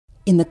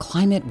In the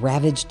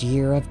climate-ravaged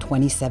year of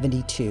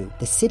 2072,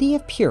 the city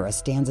of Pura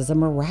stands as a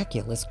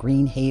miraculous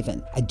green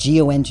haven, a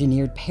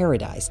geoengineered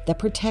paradise that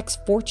protects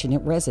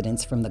fortunate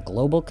residents from the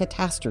global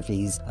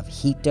catastrophes of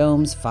heat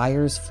domes,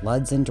 fires,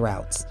 floods, and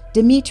droughts.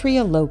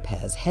 Demetria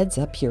Lopez heads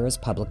up Pura's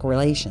public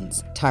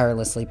relations,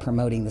 tirelessly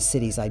promoting the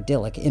city's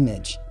idyllic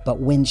image. But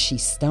when she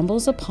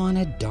stumbles upon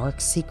a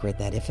dark secret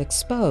that, if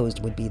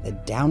exposed, would be the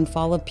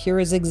downfall of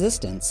Pura's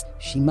existence,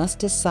 she must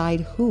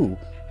decide who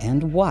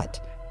and what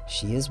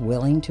she is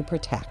willing to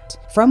protect.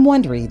 From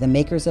Wondery, the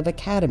makers of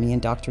Academy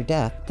and Dr.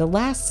 Death, The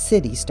Last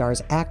City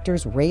stars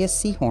actors Reyes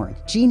Sehorn,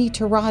 Jeannie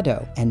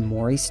Torrado, and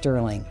Maury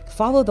Sterling.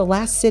 Follow The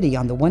Last City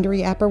on the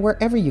Wondery app or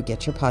wherever you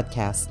get your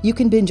podcasts. You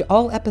can binge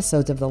all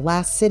episodes of The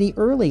Last City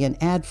early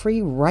and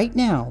ad-free right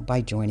now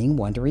by joining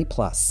Wondery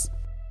Plus.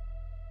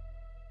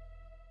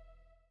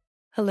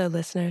 Hello,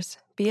 listeners.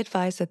 Be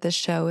advised that this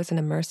show is an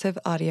immersive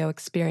audio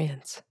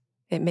experience.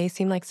 It may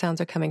seem like sounds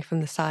are coming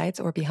from the sides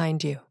or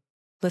behind you.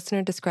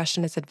 Listener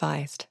discretion is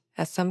advised,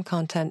 as some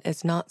content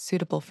is not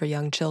suitable for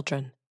young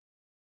children.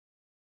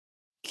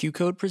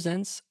 Q-Code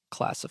presents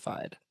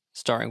Classified,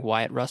 starring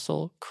Wyatt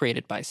Russell,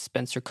 created by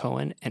Spencer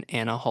Cohen and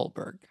Anna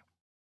Hallberg.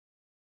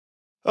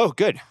 Oh,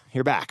 good.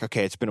 You're back.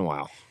 Okay, it's been a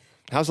while.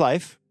 How's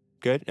life?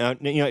 Good?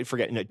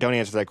 Forget. No, don't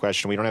answer that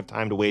question. We don't have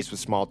time to waste with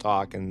small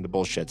talk and the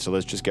bullshit, so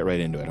let's just get right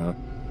into it, huh?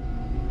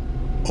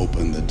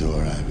 Open the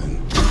door, Ivan.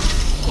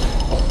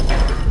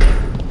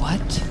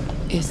 What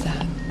is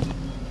that?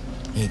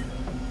 It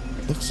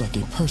looks like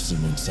a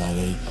person inside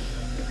a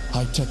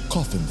high-tech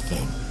coffin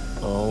thing.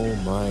 Oh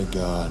my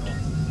god.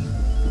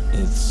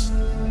 It's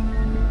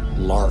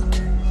Lark.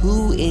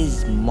 Who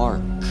is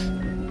Mark?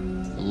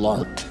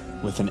 Lark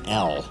with an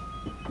L.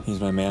 He's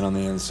my man on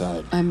the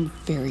inside. I'm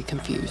very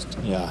confused.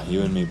 Yeah,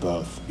 you and me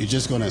both. You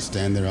just gonna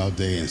stand there all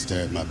day and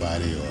stare at my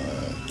body,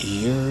 or...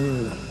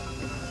 You're...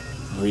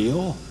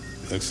 real?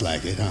 Looks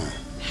like it, huh?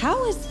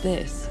 How is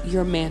this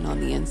your man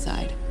on the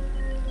inside?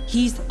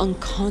 He's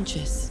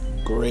unconscious.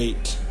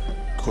 Great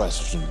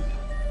question.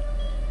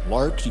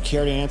 Lark, you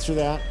care to answer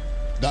that?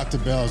 Dr.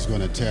 Bell's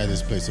gonna tear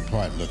this place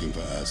apart looking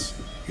for us.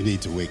 You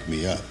need to wake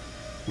me up.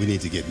 We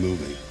need to get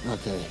moving.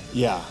 Okay,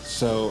 yeah,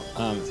 so,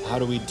 how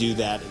do we do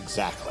that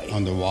exactly?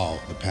 On the wall,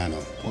 the panel.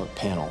 What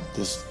panel?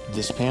 This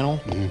panel?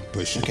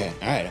 Push it. Okay,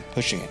 alright, I'm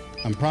pushing it.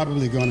 I'm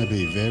probably gonna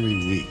be very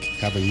weak.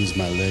 Haven't used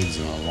my legs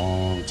in a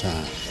long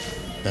time.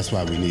 That's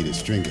why we need a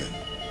stringer.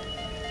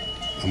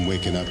 I'm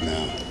waking up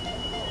now.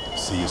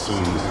 See you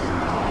soon.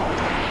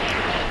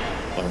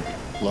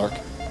 Lark?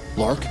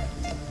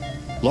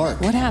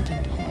 What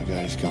happened? Oh my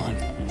god, he's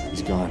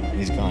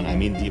gone. I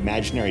mean, the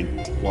imaginary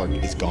Lark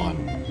is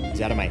gone.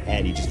 He's out of my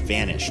head, he just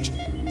vanished.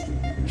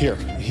 Here,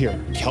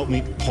 help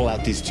me pull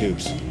out these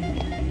tubes.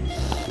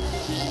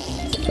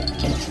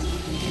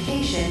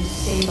 Patient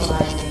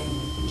stabilizing.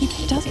 He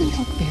doesn't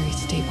look very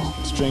stable.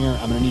 Stringer,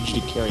 I'm gonna need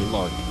you to carry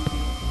Lark.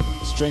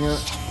 Stringer,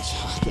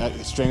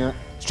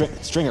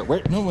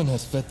 where? No one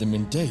has fed them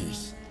in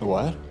days.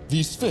 What?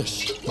 These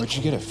fish. Where'd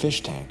you get a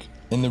fish tank?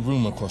 In the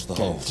room across the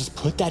hall. Just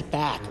put that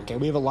back, okay?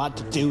 We have a lot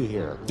to do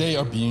here. They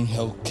are being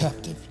held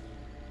captive.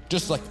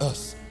 Just like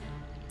us.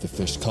 The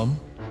fish come,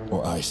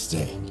 or I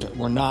stay.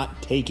 We're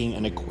not taking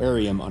an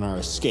aquarium on our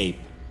escape.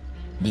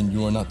 Then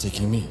you are not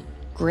taking me.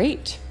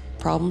 Great.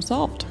 Problem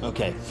solved.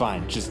 Okay,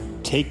 fine. Just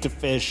take the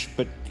fish,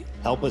 but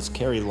help us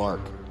carry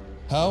Lark.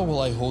 How will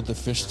I hold the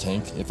fish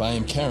tank if I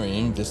am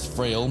carrying this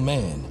frail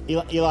man?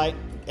 Eli,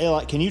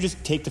 can you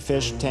just take the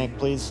fish tank,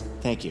 please?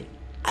 Thank you.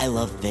 I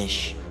love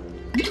fish.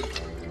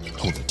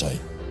 Hold it tight.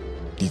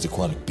 These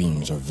aquatic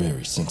beings are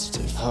very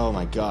sensitive. Oh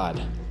my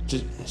god.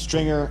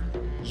 Stringer,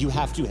 you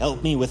have to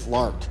help me with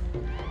Lark.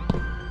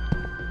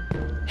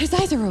 His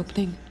eyes are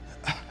opening.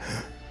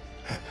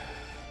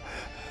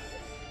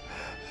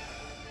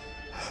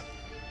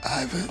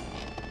 Ivan,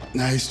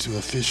 nice to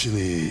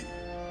officially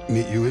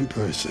meet you in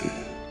person.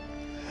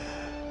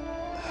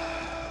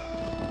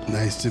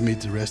 Nice to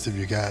meet the rest of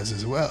you guys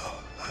as well.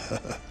 Oh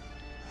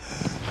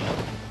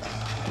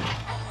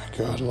my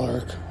god,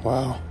 Lark.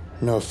 Wow.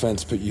 No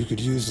offense, but you could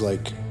use,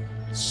 like,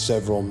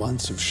 several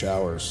months of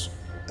showers.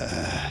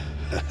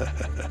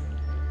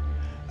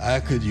 I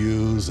could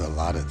use a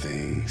lot of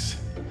things.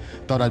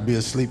 Thought I'd be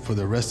asleep for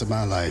the rest of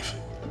my life.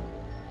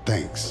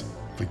 Thanks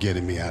for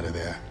getting me out of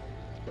there.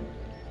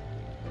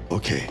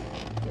 Okay,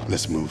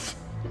 let's move.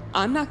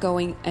 I'm not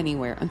going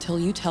anywhere until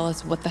you tell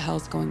us what the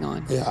hell's going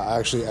on. Yeah,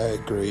 actually, I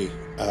agree,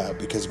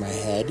 because my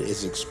head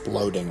is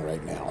exploding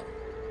right now.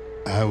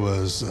 I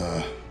was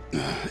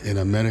in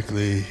a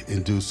medically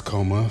induced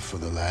coma for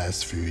the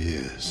last few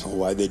years.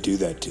 Why'd they do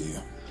that to you?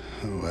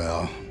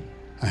 Well,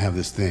 I have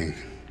this thing.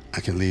 I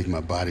can leave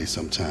my body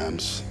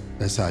sometimes.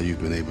 That's how you've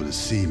been able to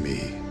see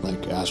me.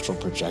 Like astral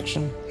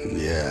projection?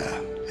 Yeah,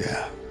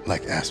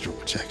 like astral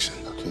projection.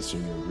 Okay, so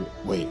you're...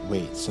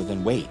 Wait. So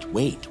then wait.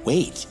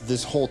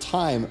 This whole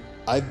time,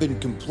 I've been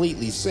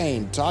completely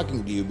sane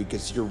talking to you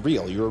because you're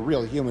real. You're a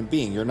real human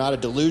being. You're not a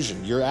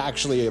delusion. You're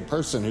actually a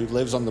person who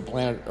lives on the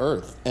planet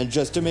Earth. And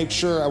just to make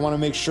sure, I want to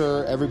make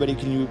sure everybody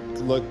can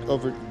look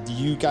over...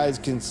 You guys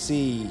can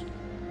see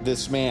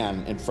this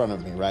man in front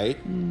of me, right?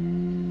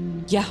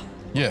 Yeah.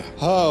 Yeah.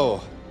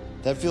 Oh,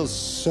 that feels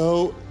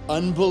so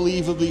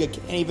unbelievably. I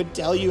can't even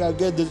tell you how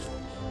good this.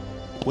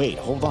 Wait,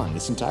 hold on.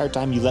 This entire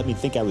time you let me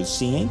think I was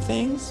seeing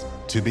things?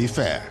 To be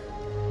fair,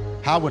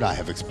 how would I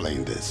have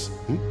explained this?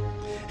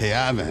 Hey,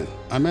 Ivan,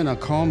 I'm in a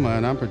coma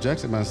and I'm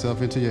projecting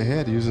myself into your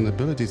head using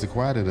abilities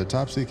acquired in a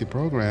top-secret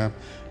program.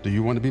 Do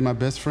you want to be my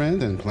best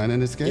friend and plan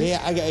an escape? Yeah,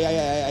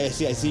 I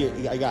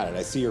see. I got it.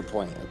 I see your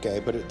point. Okay,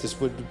 but this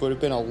would have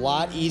been a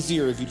lot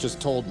easier if you just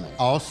told me.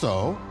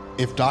 Also,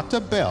 if Dr.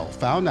 Bell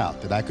found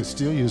out that I could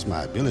still use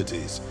my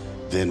abilities,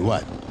 then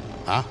what?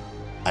 Huh?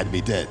 I'd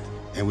be dead,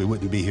 and we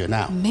wouldn't be here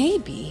now.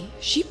 Maybe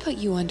she put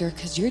you under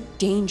because you're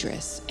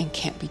dangerous and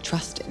can't be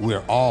trusted.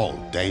 We're all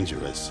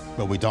dangerous,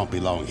 but we don't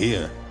belong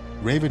here.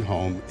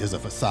 Ravenholm is a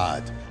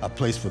facade, a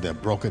place for their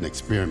broken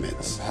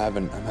experiments.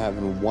 I'm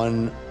having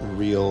one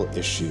real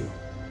issue.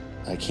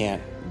 I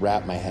can't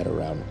wrap my head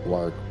around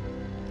Lark.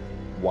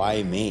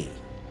 Why me?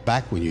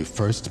 Back when you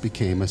first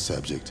became a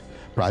subject,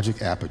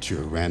 Project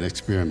Aperture ran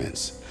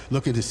experiments,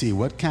 looking to see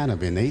what kind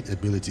of innate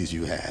abilities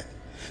you had.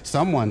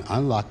 Someone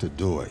unlocked a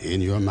door in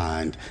your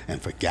mind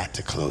and forgot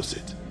to close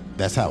it.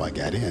 That's how I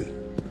got in.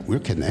 We're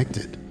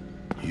connected,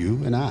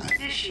 you and I.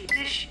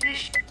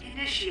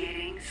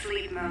 Initiating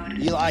sleep mode.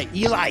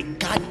 Eli,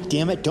 god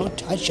damn it, don't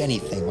touch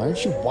anything. Why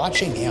aren't you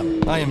watching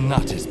him? I am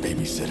not his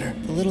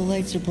babysitter. The little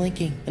lights are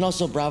blinking. And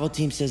also, Bravo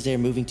team says they're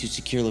moving to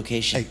secure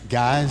location. Hey,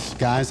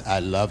 guys,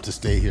 I'd love to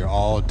stay here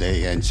all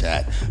day and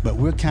chat, but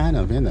we're kind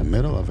of in the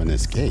middle of an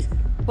escape.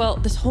 Well,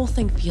 this whole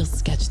thing feels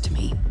sketch to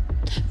me.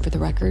 For the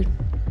record,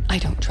 I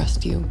don't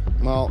trust you.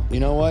 Well, you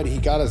know what? He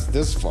got us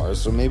this far,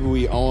 so maybe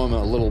we owe him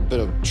a little bit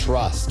of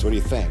trust. What do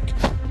you think?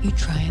 You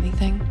try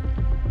anything,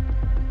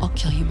 I'll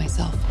kill you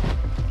myself.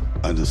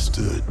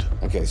 Understood.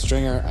 Okay,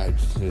 Stringer, I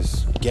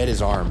just get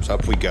his arms.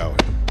 Up we go.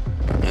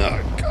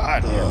 Oh,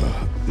 God.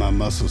 My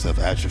muscles have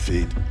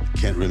atrophied.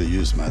 Can't really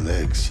use my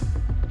legs.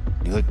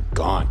 You look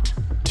gaunt,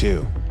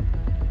 too.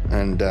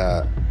 And,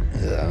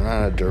 I'm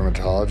not a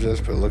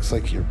dermatologist, but it looks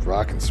like you're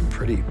rocking some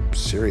pretty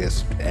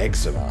serious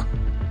eczema.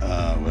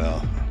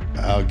 Well,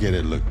 I'll get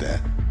it looked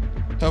at.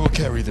 I will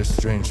carry this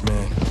strange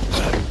man.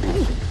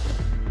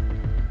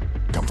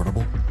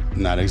 Comfortable?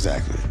 Not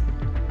exactly.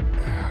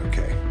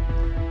 Okay.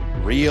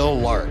 Real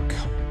Lark.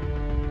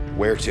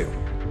 Where to?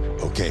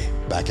 Okay,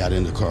 back out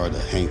in the corridor,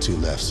 hang 2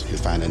 lefts, you'll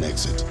find an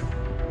exit.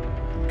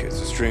 Okay,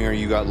 so Stringer,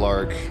 you got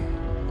Lark.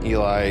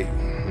 Eli,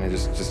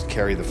 just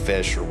carry the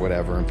fish or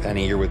whatever. And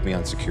Penny, you're with me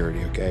on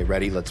security, okay?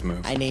 Ready? Let's move.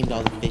 I named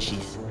all the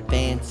fishies.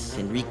 Vance,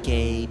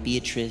 Enrique,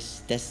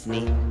 Beatrice,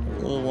 Destiny.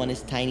 The little one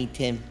is Tiny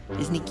Tim.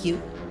 Isn't he cute?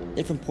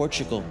 They're from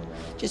Portugal.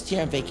 Just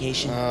here on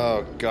vacation.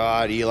 Oh,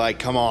 God, Eli,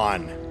 come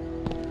on.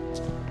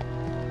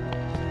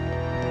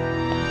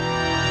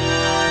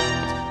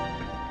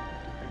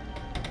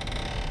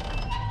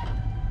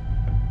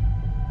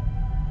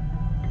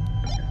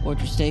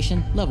 Orchard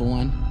Station, level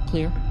 1,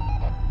 clear.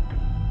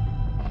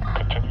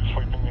 Continue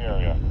sweeping the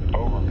area.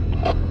 Over.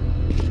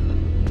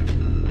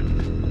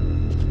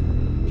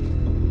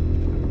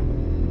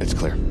 It's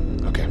clear.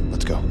 Okay,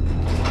 let's go.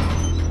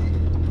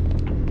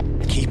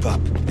 Keep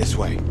up. This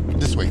way.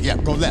 This way, yeah,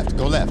 go left.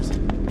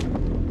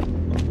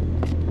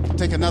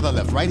 Take another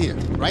left, right here,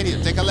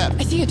 take a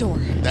left. I see a door.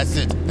 That's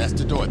it, that's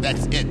the door,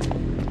 that's it.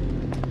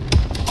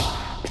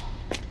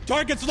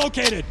 Target's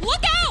located!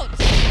 Look out!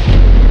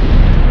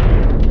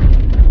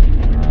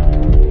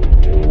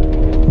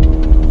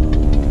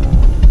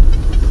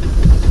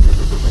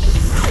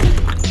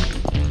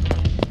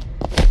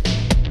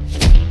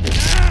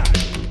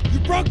 You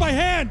broke my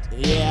hand!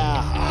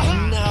 Yeah.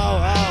 Oh, no.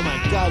 Oh,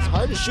 my God. It's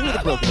hard to shoot with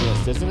a broken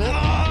wrist, isn't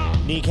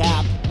it?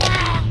 Kneecap.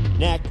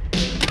 Neck.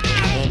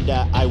 And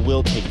I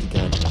will take the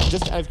gun.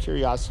 Just out of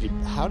curiosity,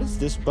 how does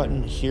this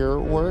button here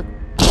work?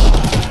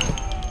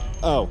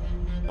 Oh.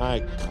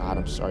 God,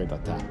 I'm sorry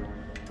about that.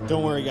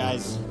 Don't worry,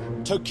 guys.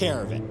 Took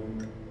care of it.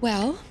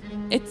 Well,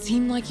 it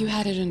seemed like you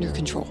had it under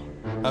control.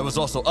 I was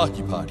also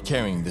occupied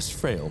carrying this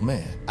frail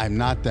man. I'm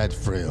not that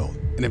frail.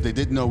 And if they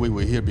didn't know we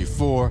were here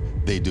before,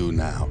 they do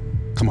now.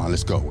 Come on,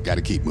 let's go. We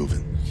gotta keep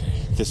moving.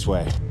 Okay, this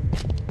way.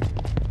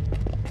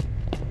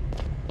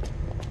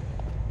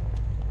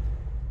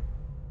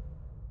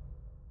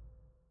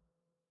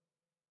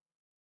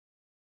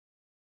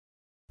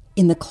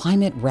 In the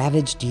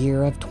climate-ravaged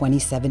year of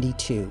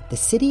 2072, the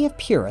city of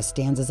Pura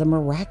stands as a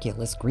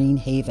miraculous green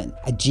haven,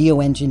 a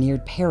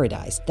geoengineered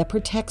paradise that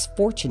protects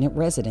fortunate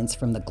residents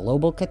from the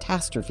global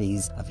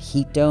catastrophes of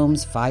heat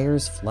domes,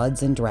 fires,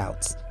 floods, and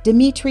droughts.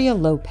 Demetria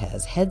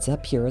Lopez heads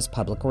up Pura's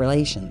public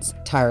relations,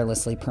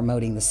 tirelessly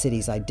promoting the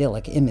city's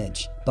idyllic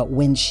image. But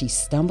when she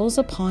stumbles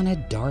upon a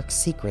dark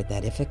secret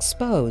that, if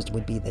exposed,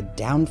 would be the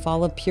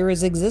downfall of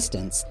Pura's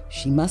existence,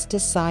 she must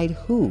decide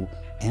who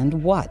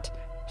and what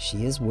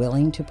she is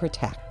willing to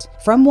protect.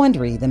 From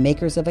Wondery, the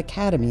makers of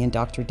Academy and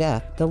Dr.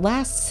 Death, The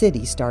Last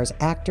City stars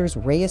actors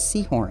Reyes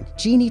Sehorn,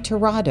 Jeannie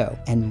Torrado,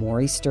 and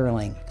Maury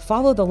Sterling.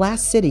 Follow The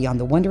Last City on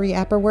the Wondery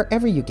app or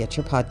wherever you get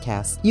your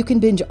podcasts. You can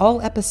binge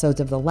all episodes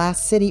of The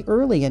Last City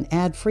early and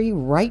ad-free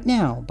right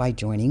now by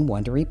joining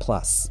Wondery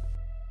Plus.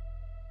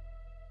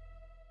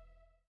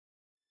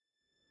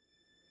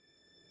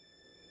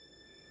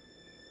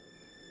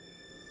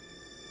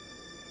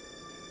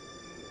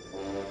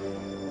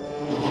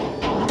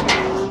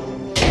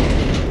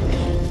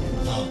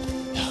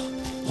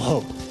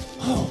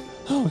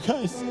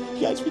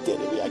 Guys, we did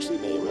it. We actually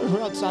made it.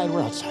 We're outside.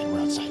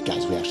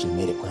 Guys, we actually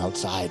made it. We're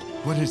outside.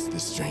 What is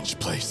this strange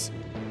place?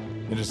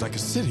 It is like a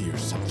city or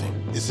something.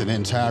 It's an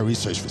entire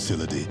research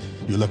facility.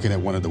 You're looking at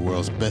one of the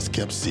world's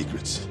best-kept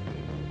secrets.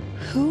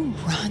 Who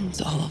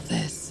runs all of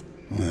this?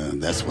 Well,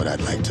 that's what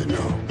I'd like to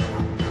know.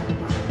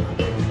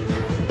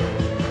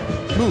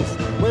 Move.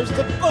 Where's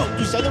the boat?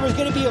 You said there was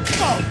going to be a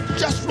boat.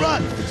 Just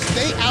run.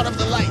 Stay out of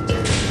the light.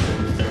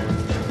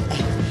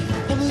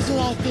 I'm losing a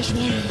lot of fish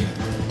water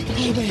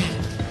here. Oh, man.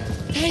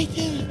 Hey,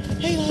 Tim.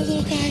 Hey,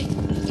 little guy.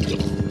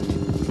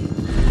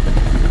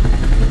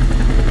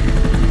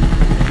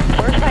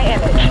 Where's my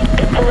image?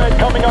 Infrared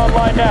coming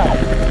online now.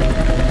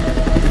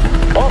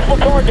 Possible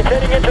targets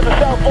heading into the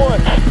south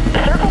woods.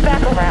 Circle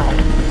back around.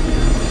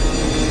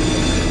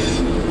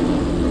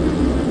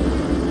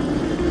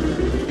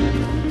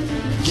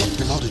 Get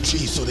below the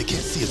trees so they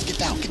can't see us. Get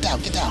down.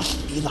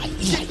 Eli.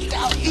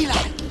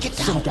 Get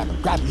down.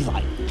 Someone grab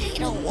Eli. I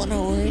don't want to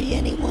worry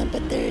anyone,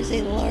 but there is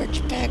a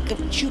large pack of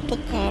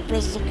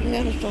chupacabras looking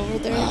at us over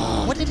there.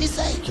 What did he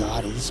say?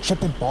 God, he's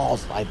tripping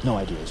balls. I have no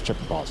idea. He's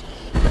tripping balls.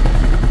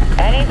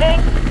 Anything?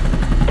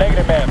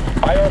 Negative, ma'am.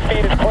 IR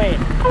feed is clean.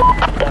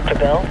 Dr.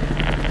 Bell,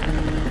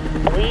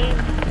 we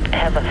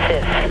have a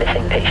fifth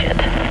missing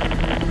patient.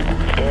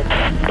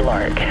 It's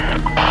Lark.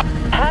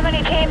 How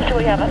many teams do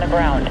we have on the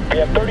ground? We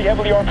have 30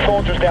 heavily armed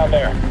soldiers down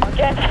there.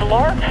 Against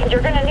Lark,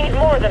 you're going to need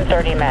more than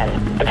 30 men.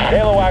 This is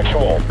Halo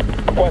Actual.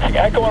 Requesting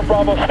Echo and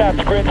Bravo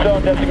stats grid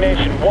zone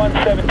designation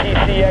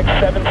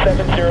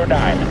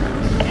 17TCX7709.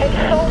 Hey,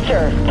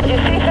 soldier, you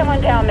see someone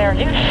down there,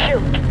 you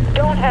shoot.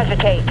 Don't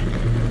hesitate.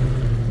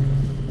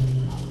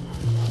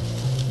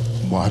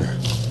 Water.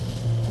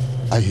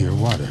 I hear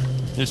water.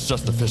 It's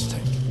just a fish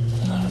tank.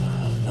 No.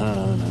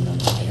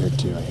 I heard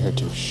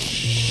too.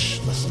 Shh.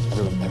 Listen,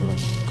 everyone,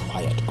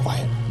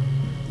 quiet.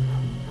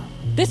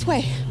 This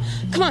way.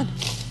 Come on.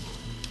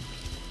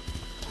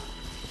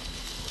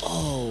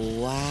 Oh,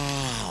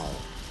 wow.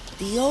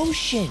 The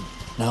ocean.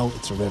 No,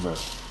 it's a river.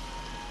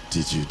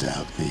 Did you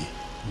doubt me?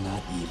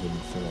 Not even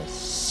for a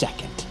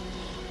second.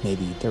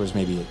 Honestly, there was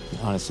maybe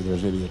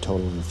a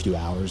total of a few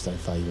hours that I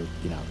thought you were,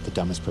 the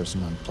dumbest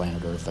person on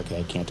planet Earth. Okay,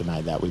 I can't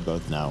deny that. We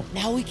both know.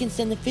 Now we can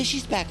send the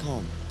fishies back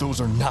home. Those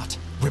are not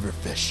river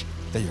fish.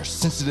 They are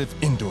sensitive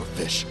indoor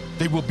fish.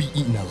 They will be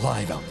eaten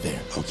alive out there.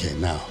 Okay,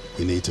 now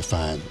we need to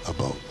find a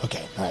boat.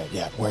 Okay, all right,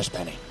 yeah. Where's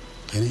Penny?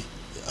 Penny?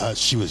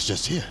 She was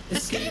just here.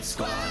 Escape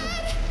squad.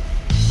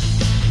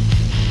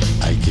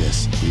 I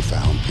guess we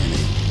found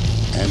Penny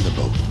and the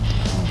boat.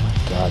 Oh my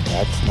God,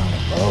 that's not a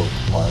boat,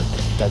 Mark.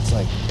 It's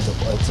like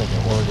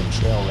an Oregon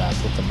Trail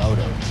wrapped with the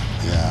motor.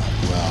 Yeah,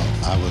 well,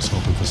 I was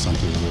hoping for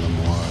something a little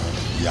more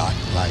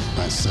yacht-like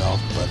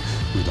myself, but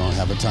we don't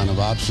have a ton of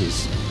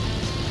options.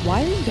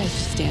 Why are you guys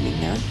just standing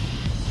there?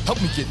 Help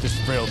me get this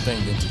frail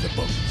thing into the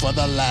boat. For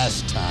the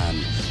last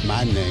time,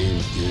 my name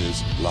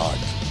is Lark.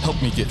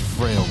 Help me get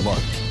frail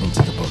Lark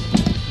into the boat.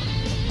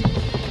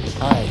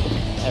 All right,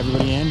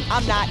 everybody in?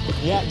 I'm not.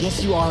 Yeah,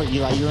 yes you are,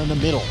 Eli. You're in the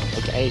middle,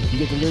 okay?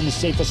 You're in the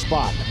safest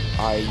spot.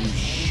 Are you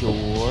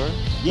sure?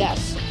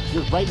 Yes,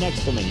 you're right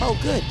next to me. Oh,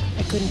 good.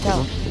 I couldn't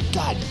tell.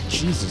 God,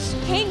 Jesus.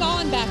 Hang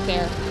on back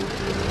there.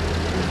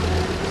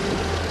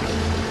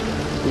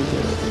 We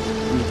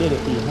did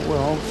it. We're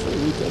home free.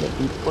 We did it.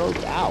 We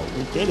broke out.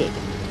 We did it.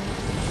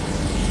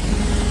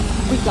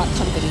 We've got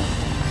company.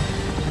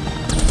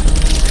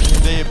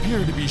 They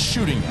appear to be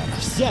shooting at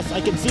us. Yes,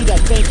 I can see that.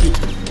 Thank you.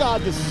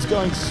 God, this is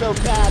going so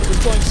bad. It was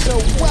going so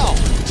well.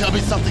 Tell me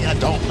something I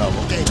don't know,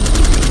 okay?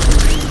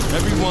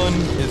 Everyone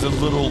is a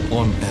little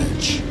on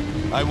edge.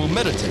 I will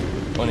meditate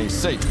on a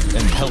safe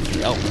and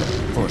healthy outcome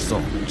for us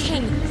all.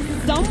 Can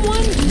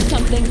someone do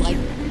something like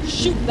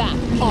shoot back?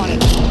 On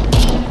it.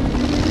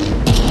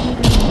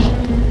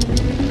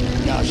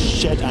 Oh,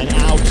 shit, I'm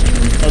out.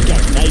 Okay,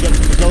 now you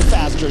gotta go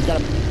faster. You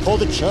gotta pull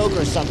the choke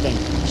or something.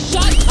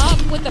 Shut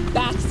up with the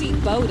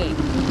backseat boating.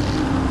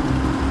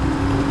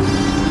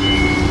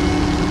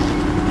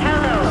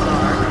 Hello,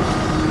 Lark.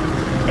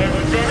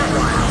 It's been a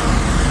while.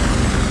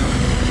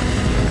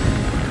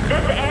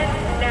 This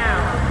ends now.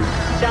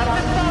 Stop the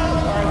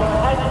boat, or I will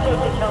hesitate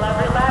to kill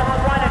every last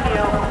one of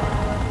you.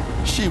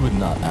 She would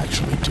not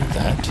actually do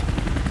that,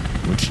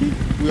 would she?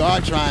 We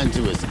are trying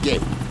to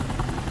escape.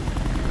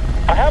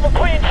 I have a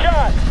clean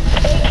shot.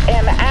 Take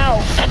him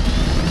out.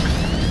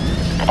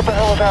 What the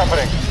hell is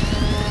happening?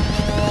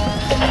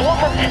 It's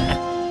Lark.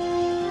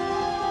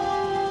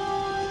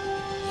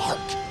 Lark,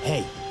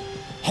 hey,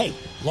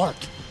 Lark.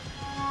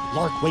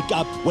 Lark, wake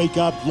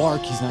up,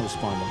 Lark. He's not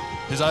responding.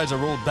 His eyes are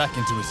rolled back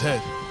into his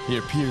head. He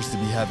appears to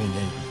be having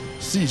a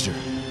seizure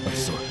of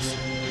sorts.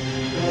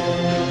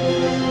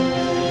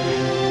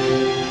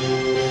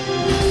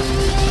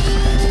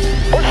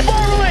 We're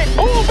spiraling!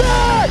 Pull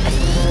back!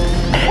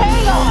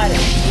 Hang on!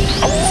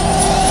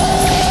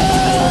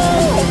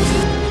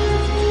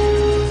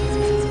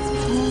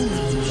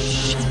 Holy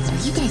shit,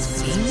 are you guys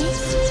seeing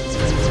this?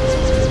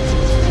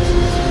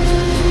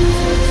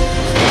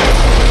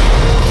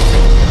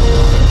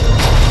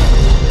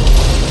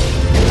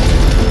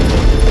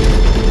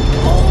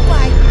 Oh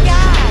my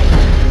God!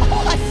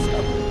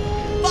 Awesome!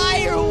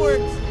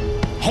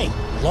 Hey,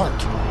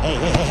 Lark.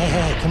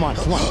 Hey, come on.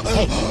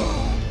 Hey.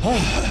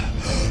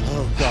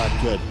 Oh, God,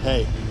 good.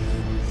 Hey,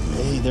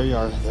 there you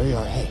are.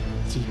 Hey,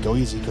 see, go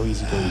easy.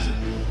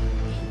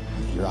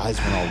 Your eyes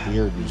went all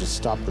weird and just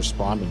stopped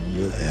responding.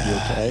 You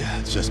okay?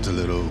 It's just a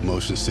little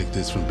motion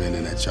sickness from being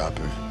in that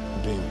chopper.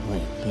 Being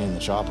in the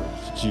chopper?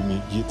 Do you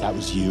mean that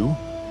was you?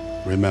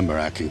 Remember,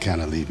 I can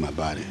kind of leave my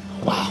body.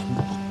 Wow.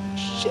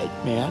 Shit,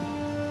 man.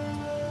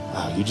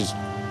 Wow, you just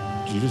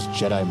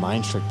Jedi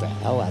mind tricked the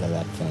hell out of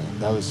that thing.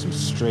 That was some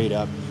straight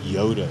up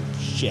Yoda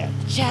shit.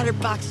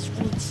 Chatterbox is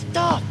rude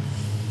stuff.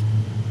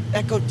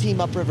 Echo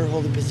team upriver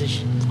holding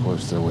position. Of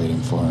course they're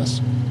waiting for us.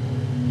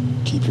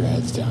 Keep your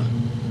heads down.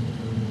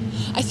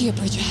 I see a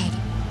bridge ahead.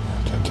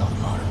 Okay, kill the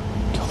motor.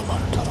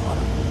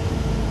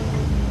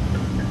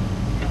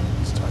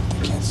 Start,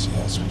 they can't see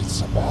us. We can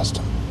slip past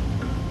them.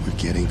 We're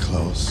getting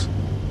close.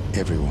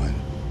 Everyone.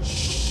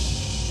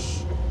 Shh.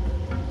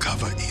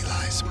 Cover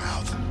Eli's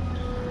mouth.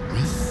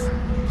 With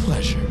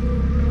pleasure.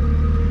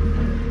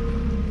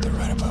 They're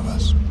right above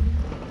us.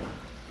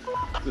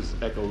 This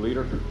is Echo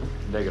Leader.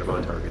 Negative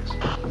on targets.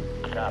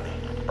 Copy.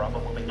 Bravo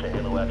moving to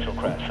Halo actual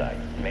crash site.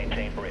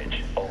 Maintain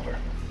bridge. Over.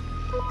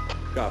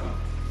 Copy.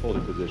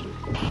 Holding position.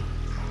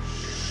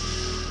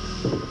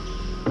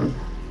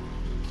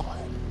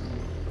 Quiet.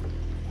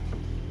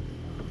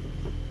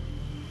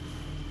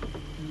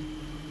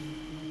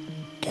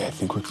 Okay, I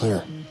think we're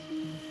clear.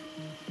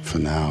 For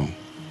now.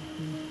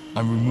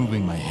 I'm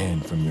removing my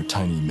hand from your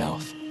tiny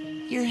mouth.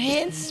 Your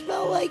hands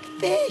smell like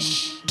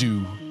fish.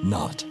 Do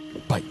not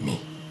bite me.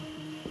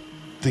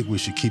 Think we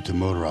should keep the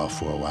motor off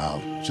for a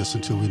while, just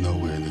until we know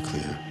we're in the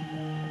clear.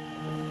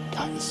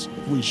 Guys,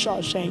 we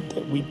Shawshanked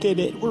it. We did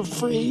it. We're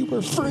free.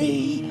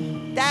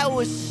 That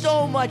was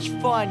so much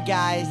fun,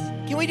 guys.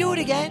 Can we do it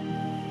again?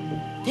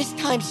 This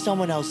time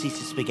someone else eats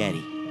the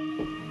spaghetti.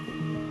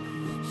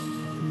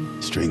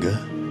 Stringer,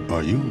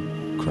 are you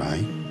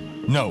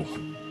crying? No.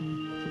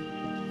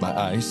 My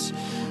eyes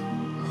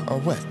are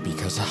wet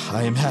because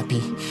I am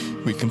happy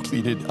we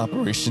completed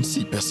Operation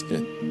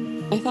Seabiscuit.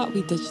 I thought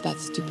we ditched that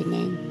stupid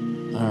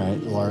name. All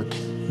right, Lark.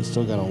 You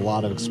still got a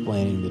lot of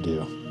explaining to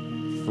do.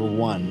 For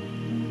one,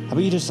 how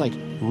about you just,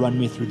 run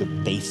me through the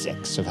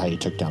basics of how you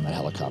took down that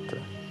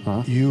helicopter?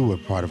 Huh? You were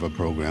part of a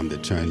program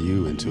that turned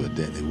you into a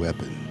deadly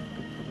weapon.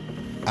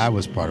 I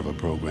was part of a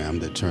program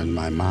that turned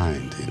my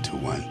mind into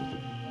one.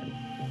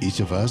 Each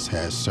of us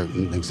has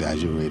certain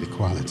exaggerated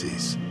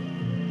qualities.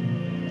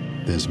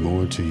 There's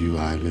more to you,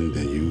 Ivan,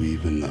 than you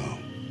even know.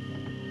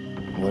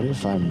 What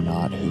if I'm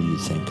not who you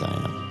think I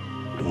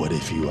am? What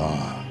if you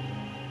are?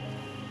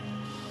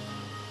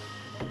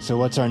 So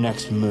what's our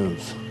next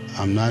move?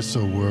 I'm not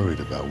so worried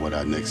about what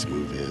our next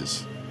move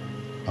is.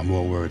 I'm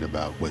more worried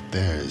about what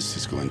theirs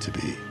is going to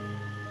be.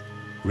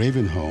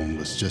 Ravenholm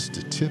was just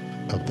the tip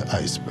of the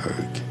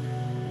iceberg.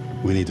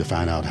 We need to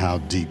find out how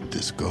deep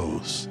this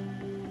goes.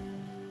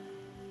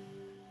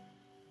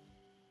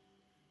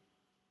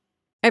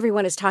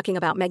 Everyone is talking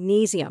about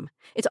magnesium.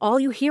 It's all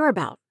you hear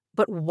about.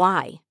 But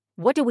why?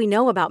 What do we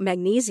know about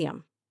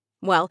magnesium?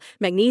 Well,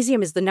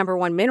 magnesium is the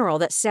 #1 mineral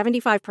that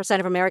 75%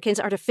 of Americans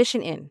are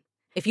deficient in.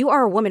 If you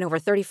are a woman over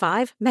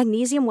 35,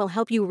 magnesium will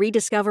help you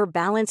rediscover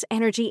balance,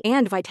 energy,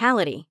 and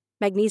vitality.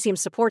 Magnesium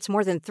supports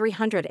more than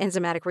 300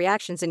 enzymatic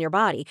reactions in your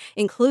body,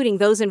 including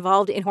those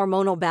involved in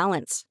hormonal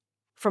balance.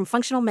 From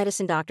functional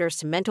medicine doctors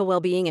to mental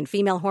well-being and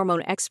female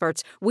hormone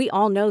experts, we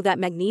all know that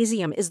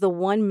magnesium is the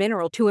one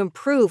mineral to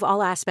improve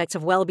all aspects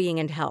of well-being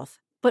and health.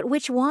 But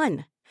which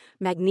one?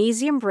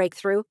 Magnesium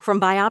Breakthrough from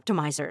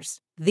Bioptimizers,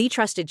 the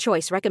trusted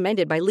choice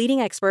recommended by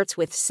leading experts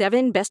with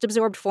 7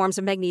 best-absorbed forms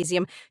of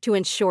magnesium to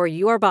ensure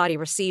your body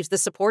receives the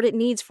support it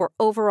needs for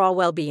overall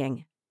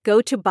well-being.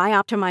 Go to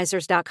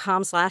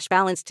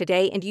bioptimizers.com/balance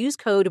today and use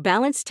code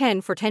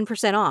BALANCE10 for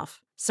 10%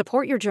 off.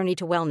 Support your journey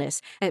to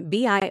wellness at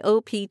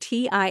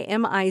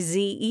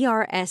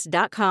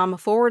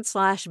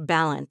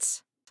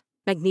bioptimizers.com/balance.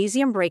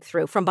 Magnesium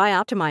Breakthrough from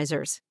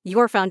Bioptimizers,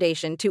 your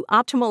foundation to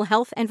optimal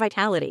health and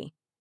vitality.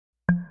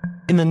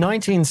 In the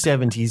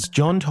 1970s,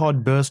 John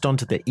Todd burst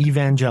onto the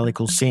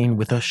evangelical scene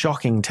with a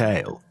shocking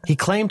tale. He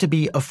claimed to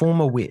be a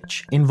former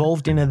witch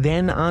involved in a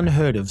then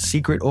unheard-of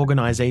secret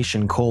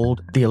organization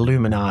called the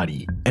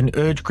Illuminati and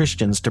urged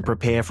Christians to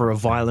prepare for a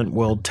violent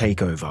world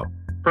takeover.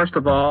 First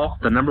of all,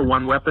 the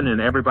 #1 weapon in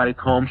everybody's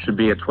home should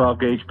be a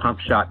 12-gauge pump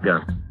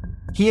shotgun.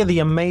 Hear the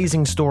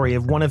amazing story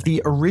of one of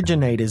the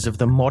originators of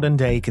the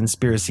modern-day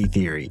conspiracy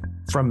theory.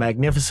 From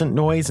Magnificent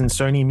Noise and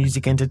Sony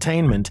Music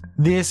Entertainment,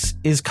 this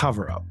is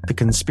Cover Up, the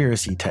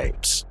Conspiracy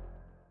Tapes.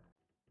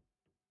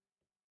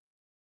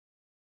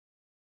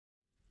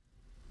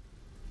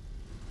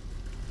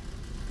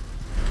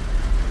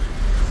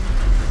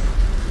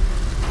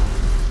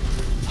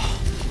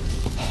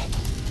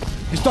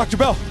 It's Dr.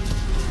 Bell.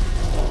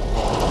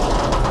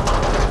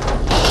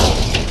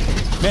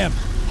 Ma'am,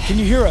 can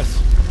you hear us?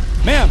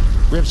 Ma'am!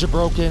 Ribs are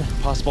broken,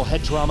 possible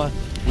head trauma.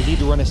 We need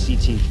to run a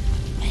CT.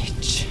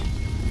 Rich.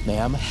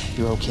 Ma'am,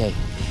 you're okay.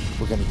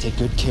 We're gonna take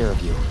good care of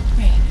you.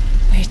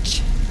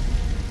 Rich.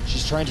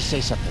 She's trying to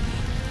say something.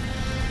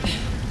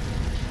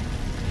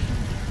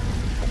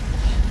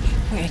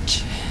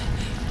 Witch.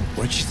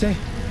 What'd she say?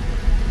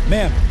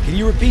 Ma'am, can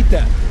you repeat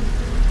that?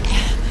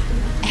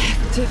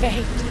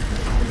 Activate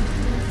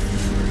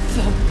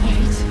the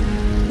White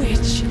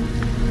Witch.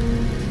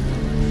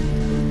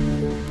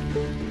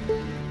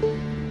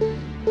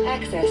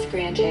 Access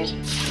granted.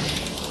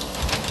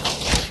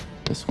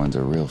 This one's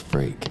a real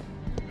freak.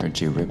 Heard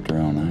she ripped her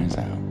own eyes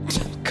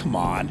out. Come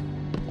on.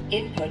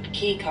 Input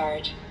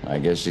keycard. I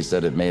guess she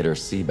said it made her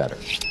see better.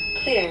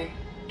 Clear.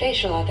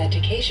 Facial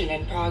authentication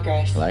in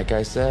progress. Like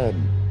I said,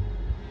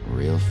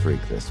 real freak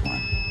this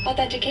one.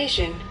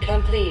 Authentication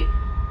complete.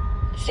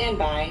 Stand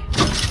by.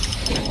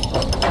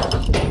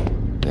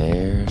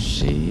 There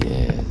she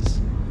is.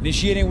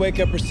 Initiating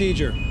wake-up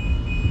procedure.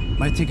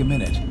 Might take a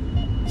minute.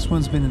 This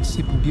one's been in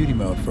Sleeping Beauty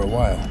mode for a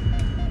while.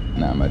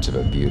 Not much of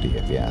a beauty,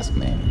 if you ask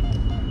me.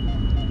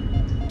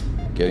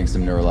 Getting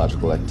some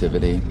neurological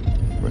activity,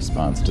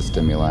 response to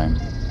stimuli.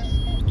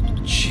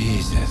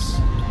 Jesus.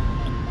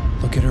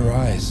 Look at her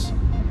eyes.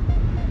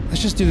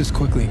 Let's just do this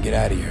quickly and get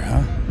out of here,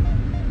 huh?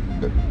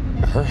 But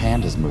her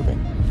hand is moving.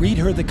 Read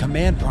her the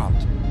command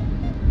prompt.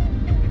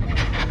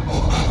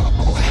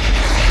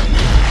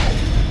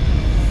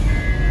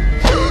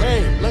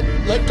 Hey,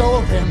 let go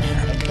of him.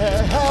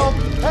 Help!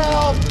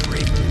 Help!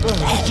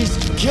 She's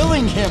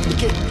killing him.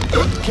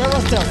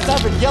 Carousel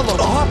 7, yellow,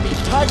 poppy,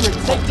 tyrant,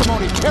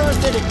 sanctimony,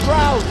 parasitic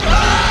crowd.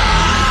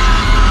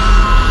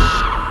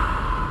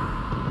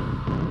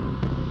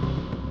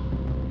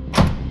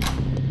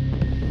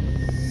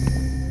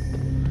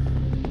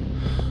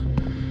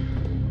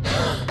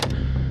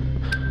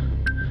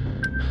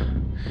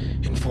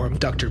 Inform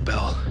Dr.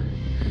 Bell.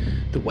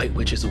 The White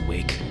Witch is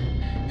awake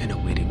and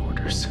awaiting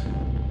orders.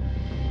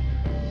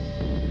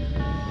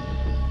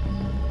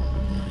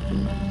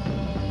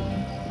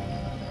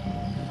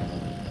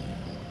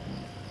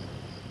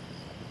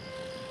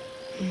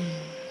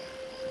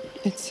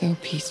 It's so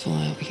peaceful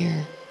out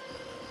here.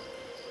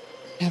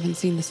 Haven't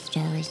seen the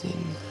stars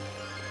in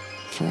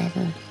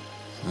forever.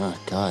 Oh,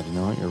 God, you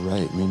know what? You're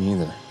right. Me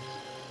neither.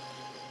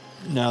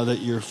 Now that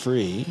you're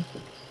free,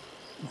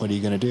 what are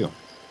you going to do?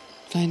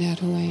 Find out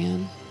who I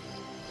am.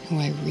 Who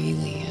I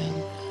really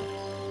am.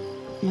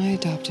 My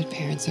adopted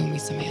parents owe me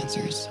some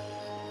answers.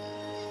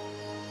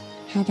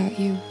 How about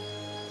you?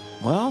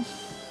 Well,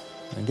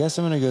 I guess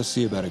I'm going to go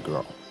see about a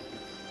girl.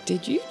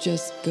 Did you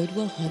just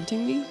Goodwill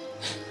Hunting me?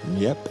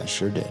 Yep, I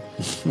sure did.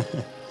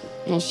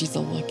 Well, she's a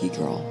lucky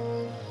girl,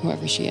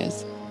 whoever she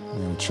is.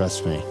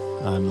 Trust me,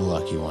 I'm the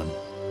lucky one.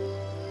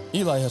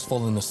 Eli has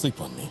fallen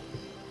asleep on me,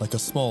 like a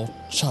small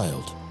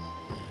child.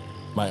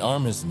 My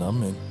arm is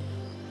numb and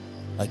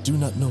I do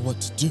not know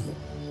what to do.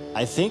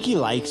 I think he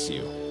likes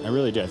you. I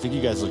really do. I think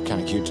you guys look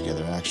kind of cute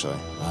together, actually.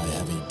 I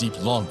have a deep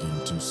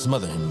longing to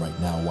smother him right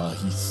now while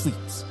he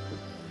sleeps.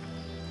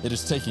 It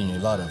is taking a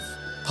lot of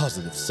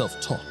positive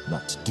self-talk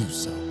not to do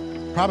so.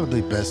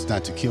 Probably best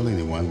not to kill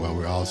anyone while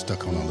we're all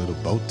stuck on a little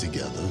boat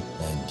together.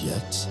 And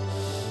yet,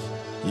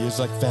 he is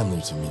like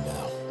family to me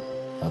now.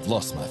 I've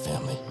lost my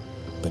family,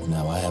 but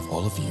now I have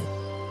all of you.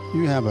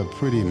 You have a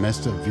pretty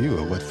messed up view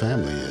of what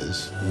family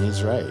is.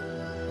 He's right.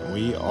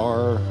 We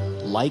are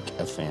like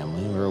a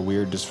family. We're a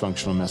weird,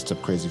 dysfunctional, messed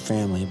up, crazy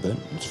family, but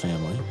it's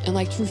family. And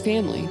like true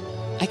family,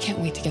 I can't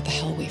wait to get the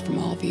hell away from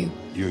all of you.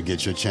 You'll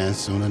get your chance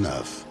soon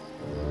enough.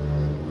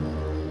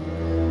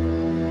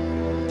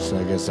 So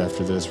I guess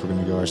after this, we're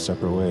gonna go our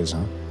separate ways,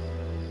 huh?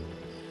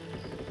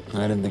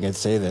 I didn't think I'd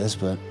say this,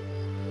 but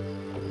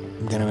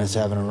I'm gonna miss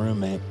having a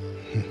roommate.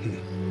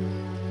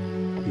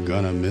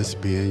 Gonna miss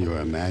being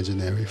your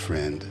imaginary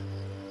friend.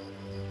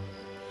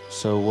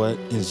 So what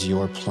is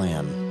your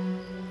plan?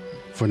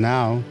 For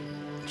now,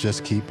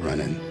 just keep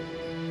running.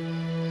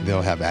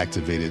 They'll have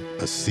activated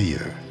a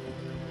seer.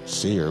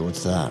 Seer?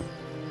 What's that?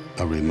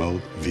 A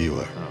remote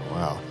viewer. Oh,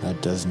 wow.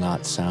 That does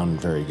not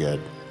sound very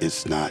good.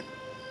 It's not.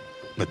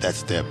 But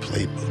that's their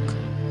playbook.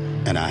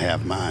 And I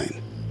have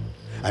mine.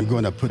 I'm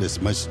going to put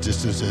as much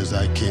distance as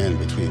I can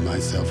between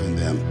myself and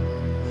them.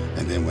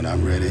 And then when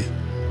I'm ready,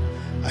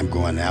 I'm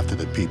going after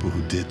the people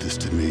who did this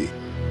to me.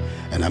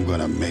 And I'm going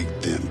to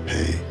make them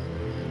pay.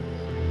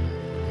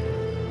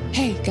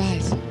 Hey,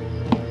 guys.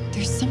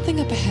 There's something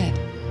up ahead.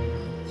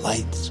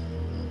 Lights.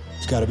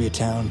 It's got to be a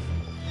town.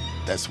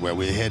 That's where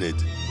we're headed.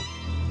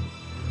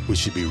 We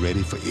should be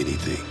ready for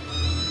anything.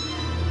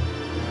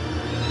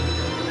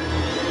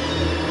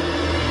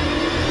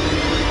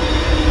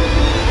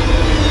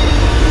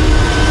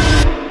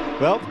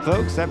 Well,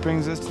 folks, that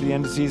brings us to the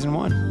end of season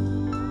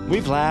 1.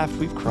 We've laughed,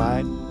 we've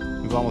cried,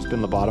 we've almost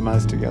been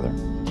lobotomized together.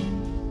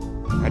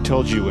 I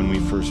told you when we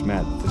first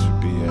met this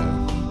would be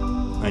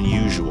an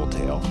unusual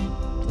tale.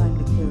 Time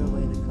to clear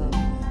away the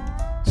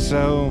cobweb.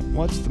 So,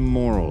 what's the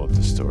moral of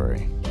the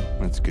story?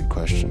 That's a good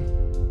question.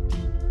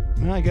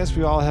 Well, I guess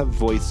we all have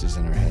voices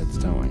in our heads,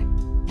 don't we?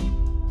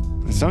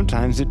 And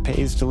sometimes it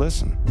pays to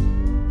listen.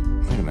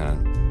 Wait a minute.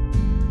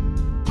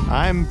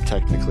 I'm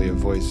technically a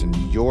voice in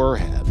your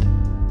head.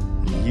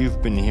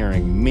 You've been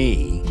hearing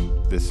me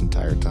this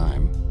entire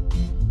time.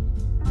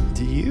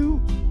 Do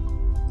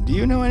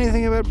you know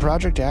anything about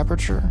Project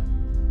Aperture?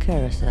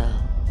 Carousel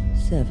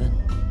 7.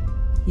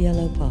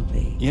 Yellow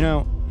poppy. You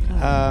know,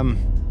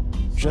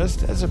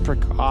 just as a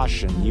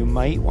precaution, you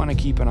might want to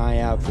keep an eye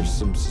out for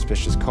some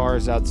suspicious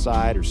cars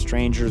outside or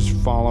strangers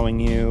following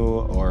you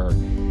or,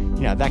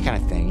 that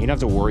kind of thing. You don't have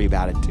to worry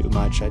about it too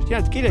much.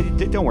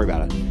 Don't worry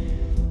about it.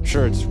 I'm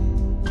sure it's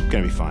going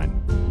to be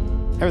fine.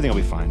 Everything will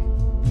be fine.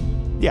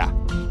 Yeah,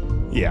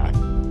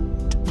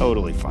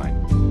 totally fine.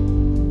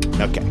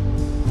 Okay,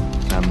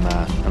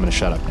 I'm going to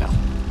shut up now.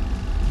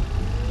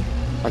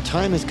 Our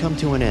time has come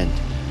to an end,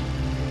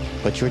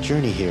 but your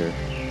journey here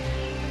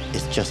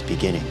is just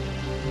beginning.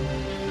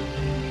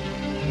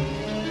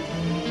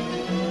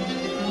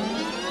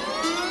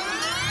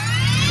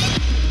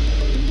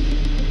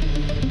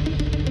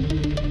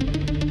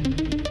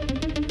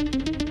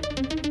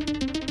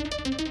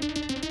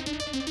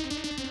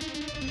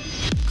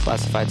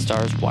 Classified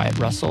stars Wyatt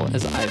Russell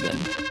as Ivan,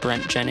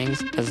 Brent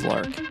Jennings as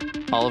Lark,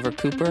 Oliver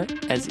Cooper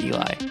as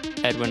Eli,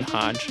 Edwin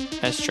Hodge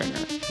as Stringer,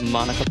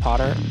 Monica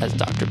Potter as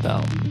Dr.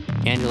 Bell,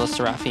 Angela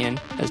Serafian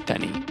as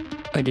Penny.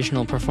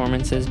 Additional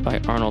performances by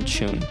Arnold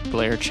Schoen,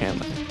 Blair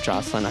Chandler,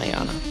 Jocelyn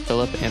Ayana,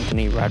 Philip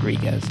Anthony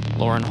Rodriguez,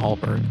 Lauren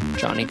Hallberg,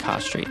 Johnny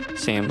Costry,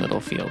 Sam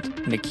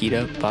Littlefield,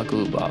 Nikita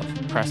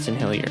Baglubov, Preston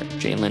Hillier,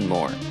 Jalen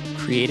Moore.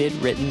 Created,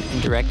 written,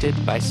 and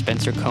directed by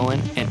Spencer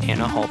Cohen and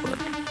Anna Hallberg.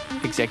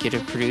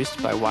 Executive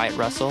produced by Wyatt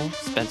Russell,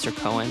 Spencer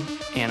Cohen,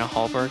 Anna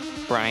Hallberg,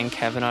 Brian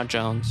Kavanaugh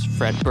Jones,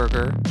 Fred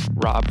Berger,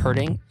 Rob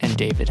Herding, and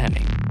David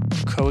Henning.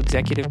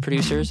 Co-executive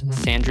producers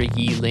Sandra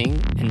Yi Ling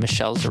and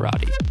Michelle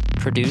Zarati.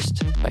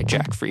 Produced by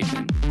Jack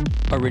Friedman.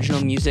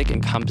 Original music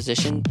and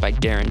composition by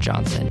Darren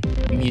Johnson.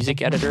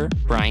 Music editor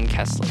Brian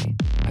Kessley.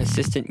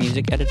 Assistant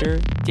music editor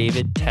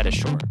David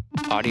Tedeshore.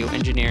 Audio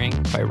engineering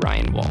by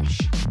Ryan Walsh.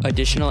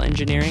 Additional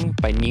engineering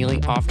by Neely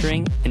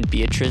Oftering and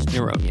Beatriz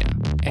Neronia.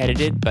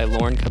 Edited by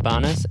Lauren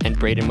Cabanas and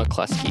Braden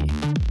McCluskey.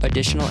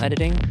 Additional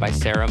editing by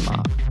Sarah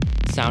Ma.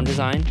 Sound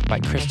design by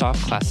Christoph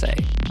Classe.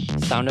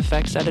 Sound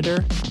effects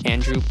editor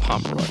Andrew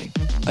Pomeroy.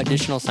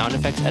 Additional sound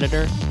effects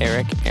editor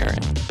Eric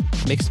Aaron.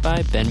 Mixed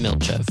by Ben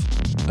Milchev.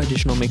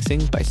 Additional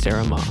mixing by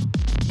Sarah Ma.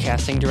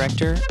 Casting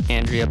director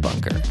Andrea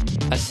Bunker.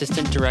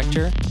 Assistant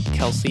director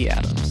Kelsey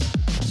Adams.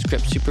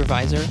 Script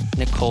supervisor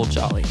Nicole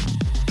Jolly.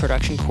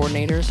 Production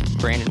coordinators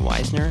Brandon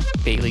Weisner,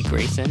 Bailey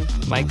Grayson,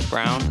 Mike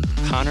Brown,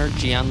 Connor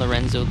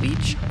Gianlorenzo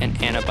Leach, and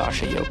Anna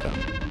Basha Yoko.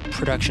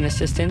 Production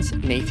assistants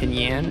Nathan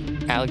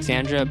Yan,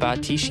 Alexandra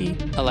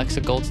Batishi, Alexa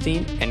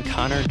Goldstein, and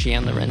Connor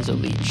Gianlorenzo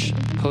Leach.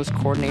 Post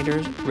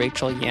coordinators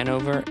Rachel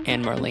Yanover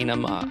and Marlena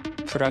Ma.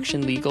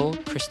 Production legal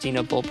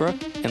Christina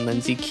Bulbrook and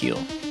Lindsay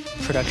Keel.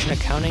 Production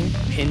accounting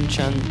Pin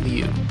Chun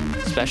Liu.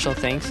 Special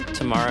thanks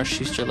to Mara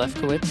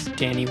Schuster-Lefkowitz,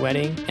 Danny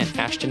Wedding, and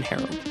Ashton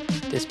Harold.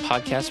 This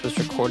podcast was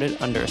recorded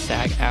under a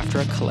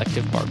SAG-AFTRA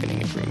collective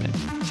bargaining agreement.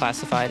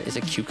 Classified as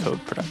a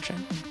Q-Code production.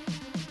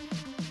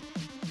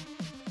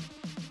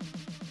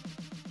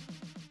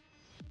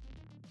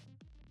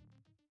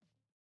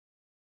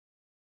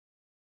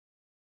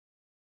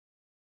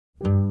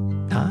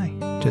 Hi,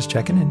 just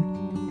checking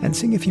in and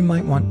seeing if you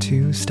might want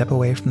to step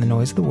away from the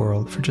noise of the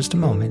world for just a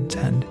moment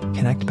and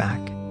connect back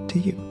to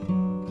you.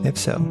 If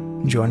so,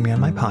 join me on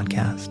my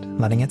podcast,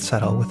 Letting It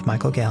Settle with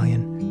Michael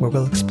Gallion, where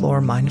we'll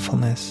explore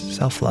mindfulness,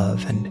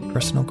 self-love, and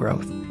personal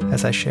growth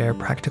as I share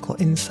practical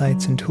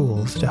insights and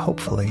tools to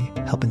hopefully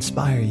help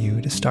inspire you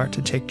to start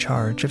to take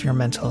charge of your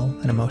mental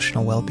and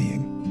emotional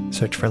well-being.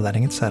 Search for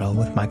Letting It Settle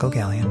with Michael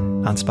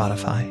Gallion on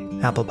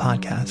Spotify, Apple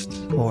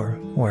Podcasts, or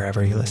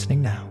wherever you're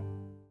listening now.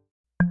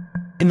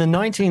 In the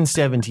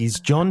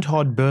 1970s, John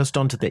Todd burst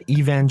onto the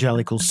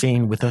evangelical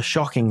scene with a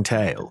shocking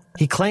tale.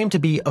 He claimed to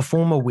be a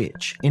former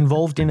witch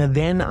involved in a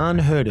then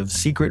unheard of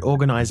secret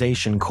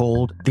organization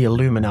called the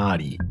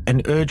Illuminati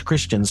and urged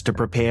Christians to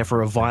prepare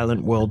for a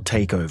violent world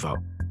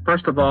takeover.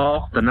 First of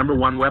all, the number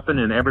one weapon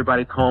in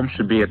everybody's home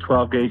should be a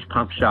 12-gauge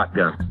pump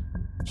shotgun.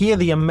 Hear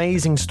the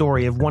amazing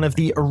story of one of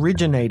the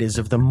originators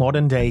of the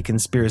modern-day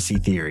conspiracy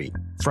theory.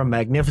 From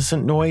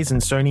Magnificent Noise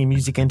and Sony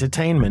Music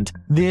Entertainment,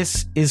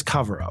 this is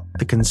Cover Up,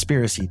 the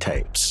Conspiracy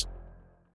Tapes.